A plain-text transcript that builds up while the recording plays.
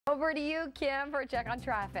Over to you, Kim, for a check on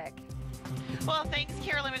traffic. Well, thanks,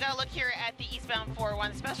 Carolyn. We got a look here at the eastbound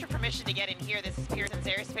 401. Special permission to get in here. This is Pearson's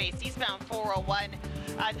airspace. Eastbound 401.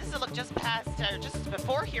 This is a look just past, just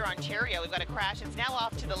before here, Ontario. We've got a crash. It's now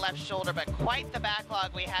off to the left shoulder, but quite the backlog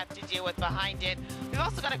we have to deal with behind it. We've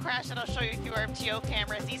also got a crash that I'll show you through our MTO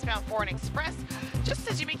cameras. Eastbound 4 and Express. Just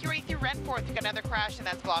as you make your way through Renforth, you've got another crash, and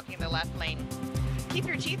that's blocking the left lane. Keep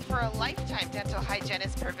your teeth for a lifetime. Dental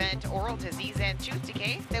hygienists prevent oral disease and tooth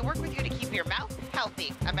decay. They work with you to keep your mouth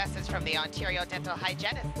healthy. A message from the Ontario Dental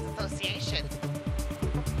Hygienists Association.